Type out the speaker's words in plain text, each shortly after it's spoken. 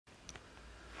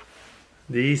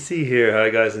DC here. Hi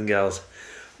guys and gals.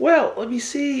 Well, let me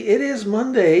see. It is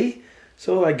Monday,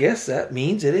 so I guess that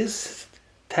means it is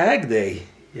tag day.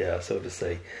 Yeah, so to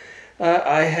say.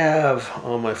 I have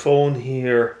on my phone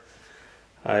here,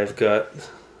 I've got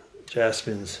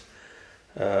Jasmine's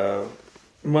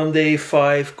Monday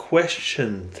 5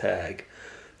 question tag.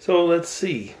 So let's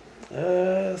see.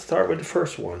 Start with the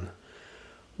first one.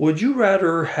 Would you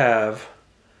rather have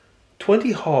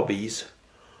 20 hobbies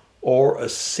or a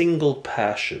single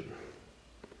passion?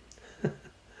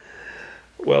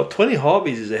 Well, 20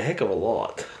 hobbies is a heck of a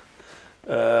lot.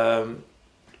 A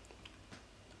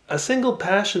single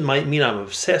passion might mean I'm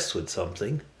obsessed with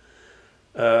something.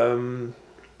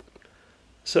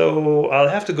 So I'll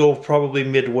have to go probably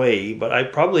midway, but I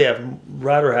probably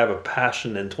rather have a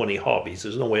passion than 20 hobbies.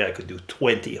 There's no way I could do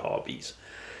 20 hobbies.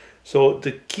 So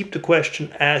to keep the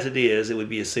question as it is, it would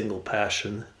be a single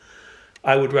passion.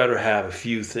 I would rather have a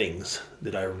few things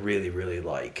that I really, really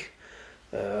like.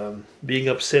 Being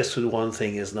obsessed with one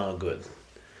thing is not good.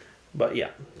 But yeah,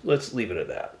 let's leave it at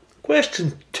that.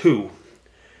 Question 2.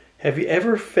 Have you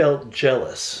ever felt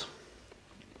jealous?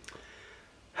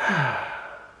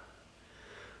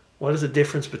 What is the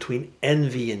difference between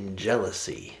envy and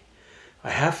jealousy?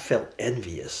 I have felt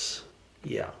envious.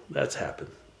 Yeah, that's happened.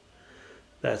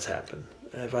 That's happened.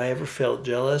 Have I ever felt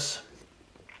jealous?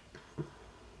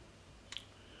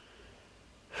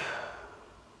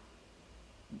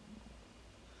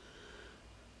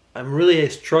 I'm really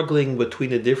struggling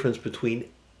between the difference between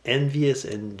envious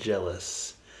and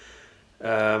jealous.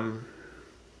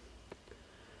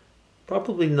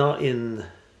 Probably not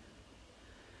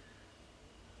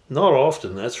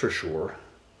often, that's for sure.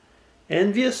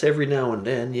 Envious every now and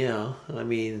then, yeah. I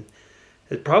mean,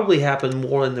 it probably happened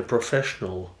more in the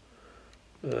professional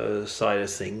side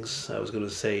of things. I was going to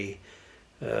say,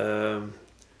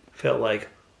 felt like,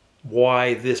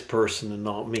 why this person and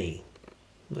not me?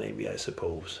 Maybe, I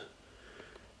suppose.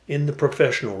 In the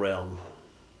professional realm,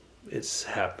 it's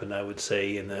happened, I would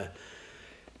say, in a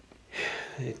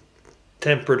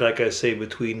tempered, like I say,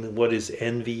 between what is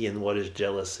envy and what is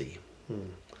jealousy.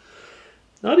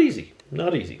 Not easy,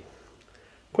 not easy.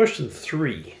 Question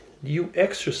 3. Do you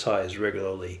exercise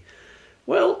regularly?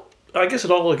 Well, I guess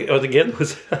it all again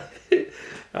was...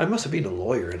 I must have been a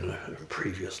lawyer in a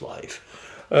previous life.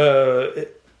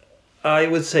 I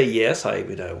would say yes. I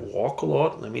walk a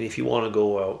lot. I mean, if you want to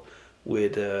go out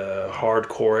with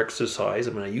hardcore exercise,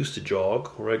 I mean, I used to jog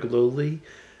regularly.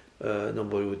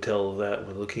 Nobody would tell that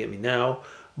when looking at me now.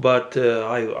 But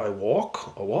I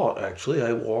walk a lot, actually.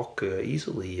 I walk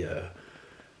easily.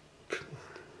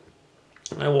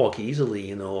 I walk easily,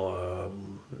 an hour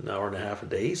and a half a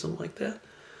day, something like that.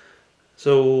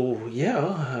 So,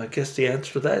 yeah, I guess the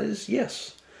answer to that is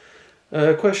yes.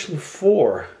 Question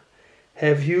 4.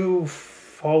 Have you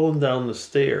fallen down the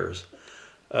stairs?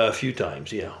 A few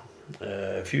times, yeah.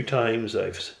 A few times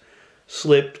I've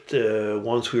slipped.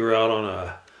 Once we were out on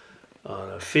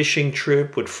a fishing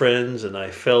trip with friends, and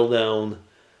I fell down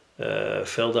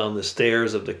the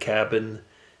stairs of the cabin.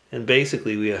 And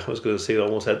basically, I was going to say, I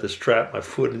almost had to strap my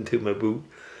foot into my boot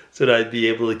so that I'd be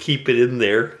able to keep it in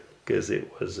there, because it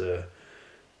was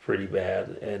pretty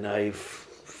bad. And I've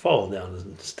fallen down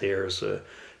the stairs.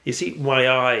 You see, my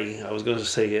eye, I was going to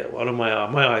say, one of my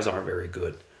eyes aren't very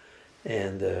good.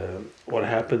 And what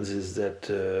happens is that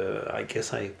I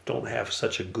guess I don't have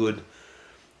such a good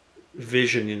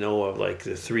vision, of like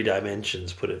the 3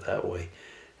 dimensions, put it that way.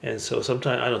 And so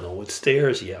sometimes, I don't know, with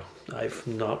stairs, yeah, I'm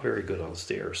not very good on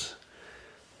stairs.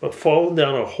 But falling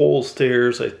down a whole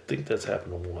stairs, I think that's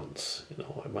happened once.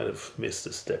 I might have missed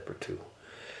a step or two.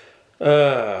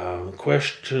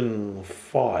 Question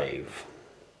 5.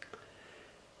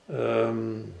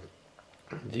 Here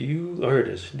it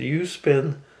is. Do you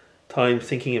spend time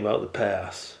thinking about the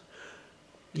past?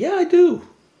 Yeah, I do.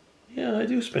 Yeah, I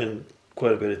do spend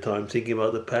quite a bit of time thinking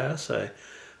about the past.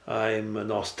 I'm a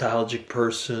nostalgic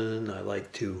person. I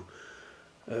like to,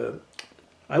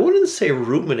 I wouldn't say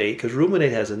ruminate, because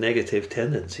ruminate has a negative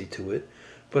tendency to it,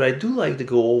 but I do like to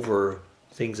go over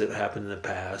things that happened in the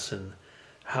past and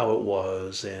how it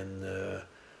was, and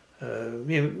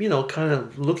kind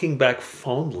of looking back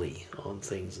fondly on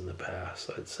things in the past,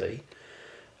 I'd say.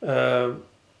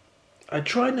 I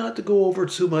try not to go over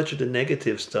too much of the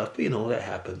negative stuff, but that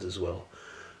happens as well.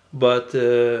 But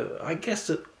I guess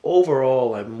that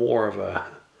overall I'm more of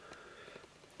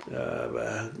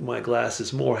my glass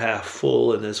is more half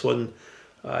full, and this one,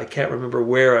 I can't remember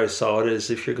where I saw it, is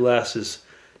if your glass is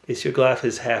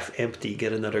half empty,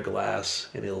 get another glass,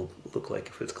 and it'll look like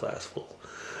if it's glass full.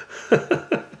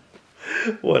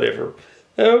 Whatever.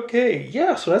 Okay,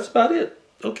 yeah, so that's about it.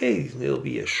 Okay, it'll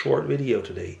be a short video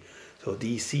today. So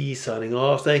DC signing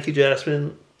off. Thank you,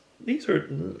 Jasmine. These are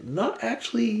not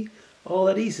actually all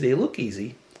that easy. They look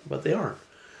easy, but they aren't.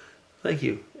 Thank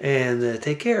you. And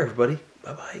take care, everybody.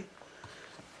 Bye-bye.